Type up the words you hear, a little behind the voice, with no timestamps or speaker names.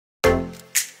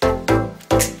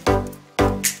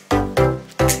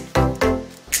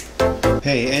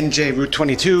Hey,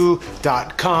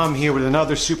 NJroute22.com here with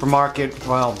another supermarket,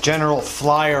 well, general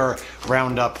flyer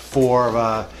roundup for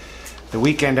the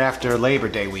weekend after Labor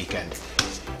Day weekend.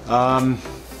 We're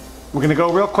going to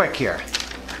go real quick here.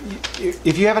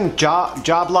 If you have a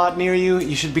job lot near you,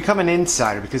 you should become an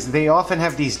insider because they often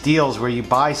have these deals where you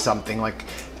buy something. Like,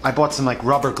 I bought some like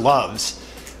rubber gloves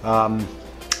the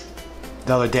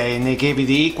other day, and they gave you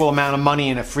the equal amount of money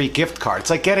and a free gift card. It's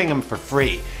like getting them for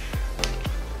free.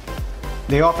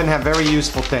 They often have very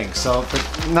useful things,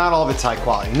 but not all of it's high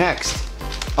quality. Next,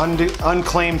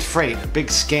 unclaimed freight, a big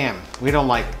scam. We don't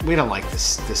like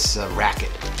this racket.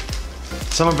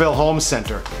 Somerville Home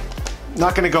Center.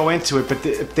 Not going to go into it, but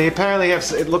they apparently have.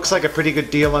 It looks like a pretty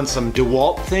good deal on some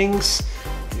DeWalt things.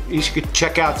 You should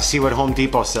check out to see what Home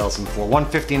Depot sells them for.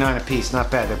 $1.59 a piece, not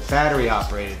bad. They're battery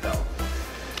operated though.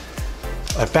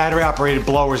 Battery operated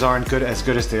blowers aren't as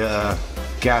good as the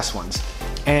gas ones.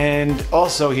 And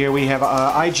also here we have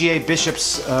IGA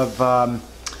Bishops of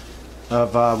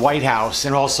White House,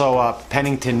 and also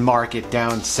Pennington Market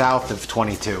down south of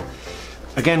 22.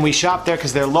 Again, we shop there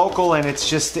because they're local and it's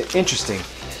just interesting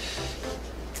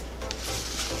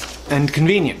and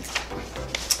convenient.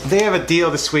 They have a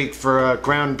deal this week for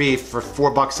ground beef for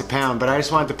 $4 a pound, but I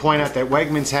just wanted to point out that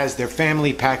Wegmans has their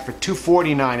family pack for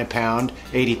 $2.49 a pound,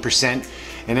 80%,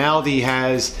 and Aldi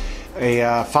has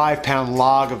a 5-pound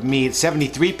log of meat,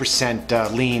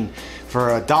 73% lean, for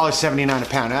 $1.79 a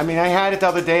pound. I mean, I had it the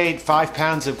other day, 5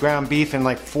 pounds of ground beef in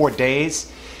like 4 days,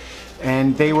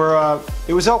 and they were,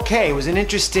 it was okay. It was an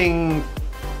interesting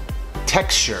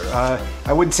texture.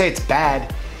 I wouldn't say it's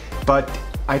bad, but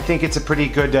I think it's a pretty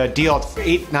good deal. It's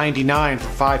 $8.99 for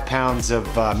 5 pounds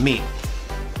of meat.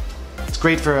 It's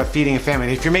great for feeding a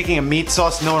family. If you're making a meat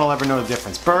sauce, no one will ever know the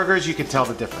difference. Burgers, you can tell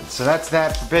the difference. So that's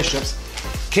that for Bishops.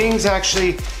 King's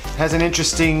actually has an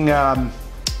interesting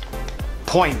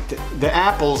point. The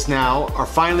apples now are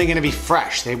finally going to be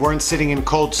fresh. They weren't sitting in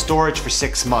cold storage for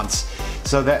 6 months.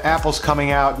 So the apples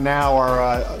coming out now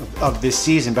are of this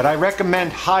season. But I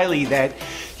recommend highly that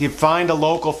you find a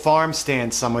local farm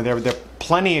stand somewhere. There are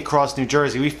plenty across New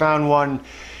Jersey. We found one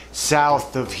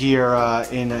south of here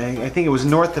in, I think it was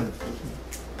north of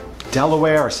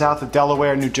Delaware or south of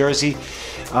Delaware, New Jersey.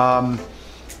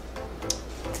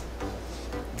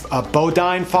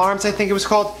 Bodine Farms, I think it was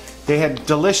called. They had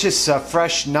delicious,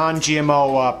 fresh,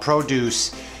 non-GMO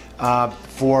produce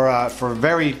for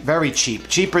very, very cheap,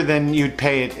 cheaper than you'd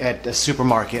pay it at a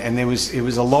supermarket, and it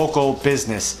was a local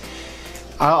business.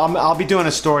 I'll be doing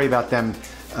a story about them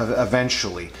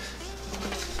eventually.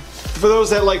 For those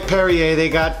that like Perrier, they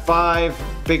got 5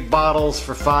 big bottles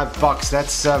for $5.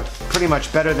 That's pretty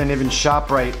much better than even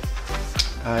ShopRite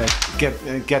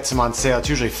gets them on sale. It's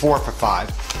usually 4 for $5.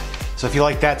 So if you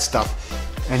like that stuff.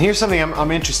 And here's something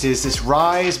I'm interested in, is this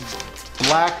Rise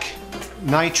Black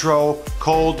Nitro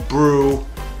Cold Brew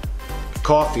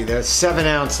coffee. They're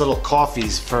 7-ounce little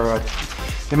coffees for,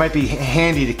 they might be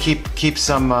handy to keep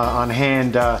some on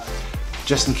hand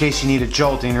just in case you need a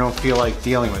jolt and you don't feel like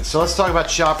dealing with it. So let's talk about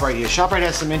ShopRite here. ShopRite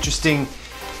has some interesting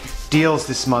deals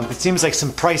this month. It seems like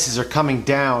some prices are coming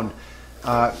down.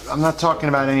 I'm not talking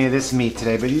about any of this meat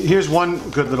today, but here's one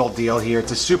good little deal here.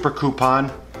 It's a super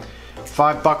coupon.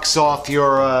 $5 off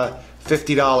your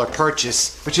 $50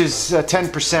 purchase, which is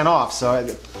 10% off, so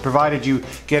provided you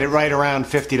get it right around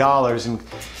 $50, and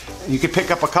you could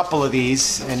pick up a couple of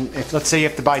these, and if, let's say you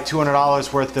have to buy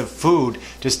 $200 worth of food,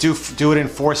 just do it in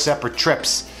 4 separate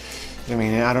trips. I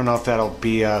mean, I don't know if that'll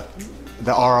be the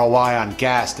ROI on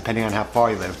gas, depending on how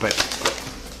far you live, but.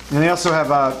 And they also have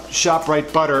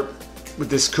ShopRite butter with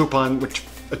this coupon, which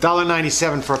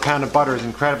 $1.97 for a pound of butter is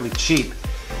incredibly cheap.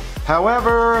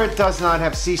 However, it does not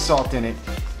have sea salt in it,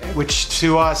 which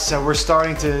to us, we're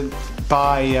starting to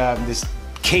buy this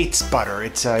Kate's butter.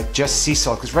 It's just sea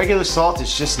salt, because regular salt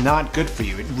is just not good for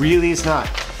you. It really is not.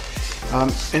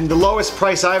 And the lowest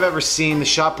price I've ever seen, the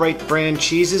ShopRite brand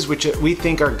cheeses, which we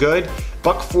think are good,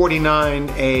 $1.49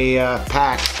 a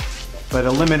pack, but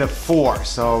a limit of 4.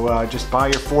 So just buy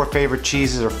your 4 favorite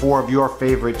cheeses or 4 of your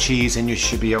favorite cheese and you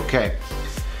should be okay.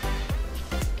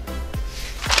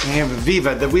 We have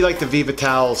Viva. We like the Viva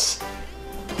towels.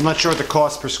 I'm not sure what the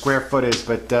cost per square foot is,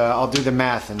 but I'll do the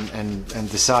math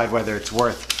and decide whether it's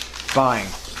worth buying.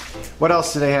 What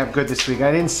else do they have good this week?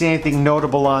 I didn't see anything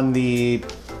notable on the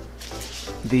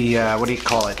what do you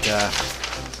call it?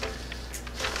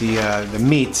 The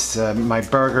meats, my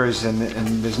burgers, and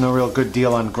there's no real good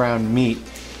deal on ground meat.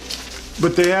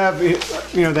 But they have, you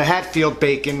know, the Hatfield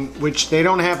bacon, which they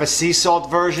don't have a sea salt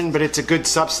version, but it's a good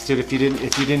substitute if you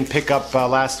didn't pick up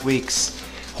last week's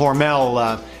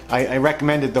Hormel I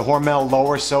recommended the Hormel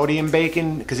lower sodium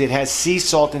bacon because it has sea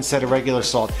salt instead of regular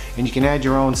salt, and you can add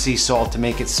your own sea salt to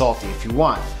make it salty if you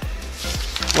want.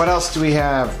 What else do we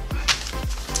have?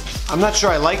 I'm not sure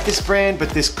I like this brand,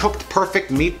 but this Cooked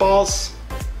Perfect meatballs,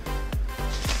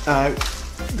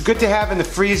 good to have in the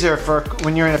freezer for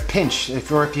when you're in a pinch,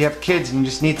 if you have kids and you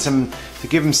just need some to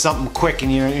give them something quick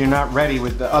and you're not ready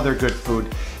with the other good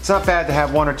food. It's not bad to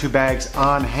have 1 or 2 bags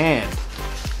on hand,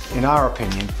 in our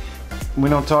opinion. We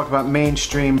don't talk about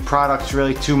mainstream products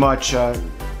really too much. I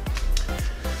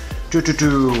did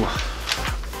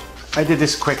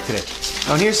this quick today.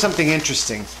 Now here's something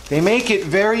interesting. They make it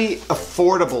very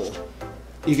affordable.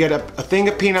 You get a thing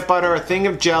of peanut butter, a thing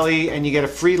of jelly, and you get a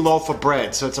free loaf of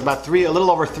bread. So it's about a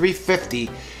little over $3.50.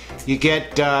 You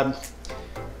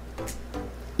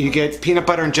get peanut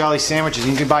butter and jelly sandwiches.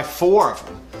 And you can buy 4 of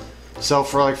them. So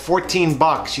for like 14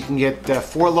 bucks, you can get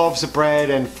 4 loaves of bread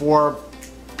and 4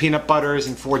 peanut butters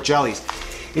and 4 jellies.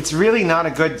 It's really not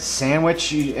a good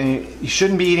sandwich. You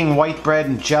shouldn't be eating white bread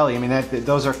and jelly. I mean,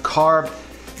 those are carb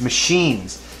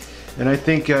machines, and I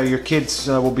think your kids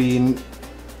will be,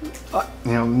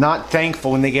 not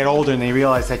thankful when they get older and they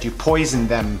realize that you poisoned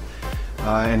them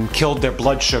and killed their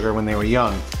blood sugar when they were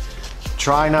young.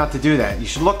 Try not to do that. You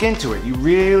should look into it. You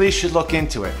really should look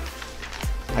into it.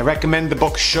 I recommend the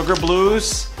book Sugar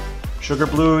Blues. Sugar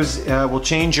Blues will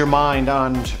change your mind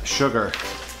on sugar.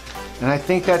 And I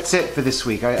think that's it for this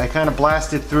week. I kind of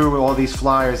blasted through all these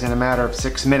flyers in a matter of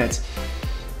 6 minutes.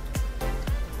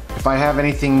 If I have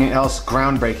anything else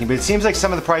groundbreaking, but it seems like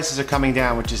some of the prices are coming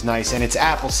down, which is nice, and it's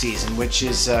apple season, which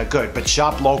is good. But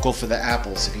shop local for the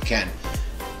apples if you can.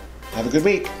 Have a good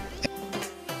week.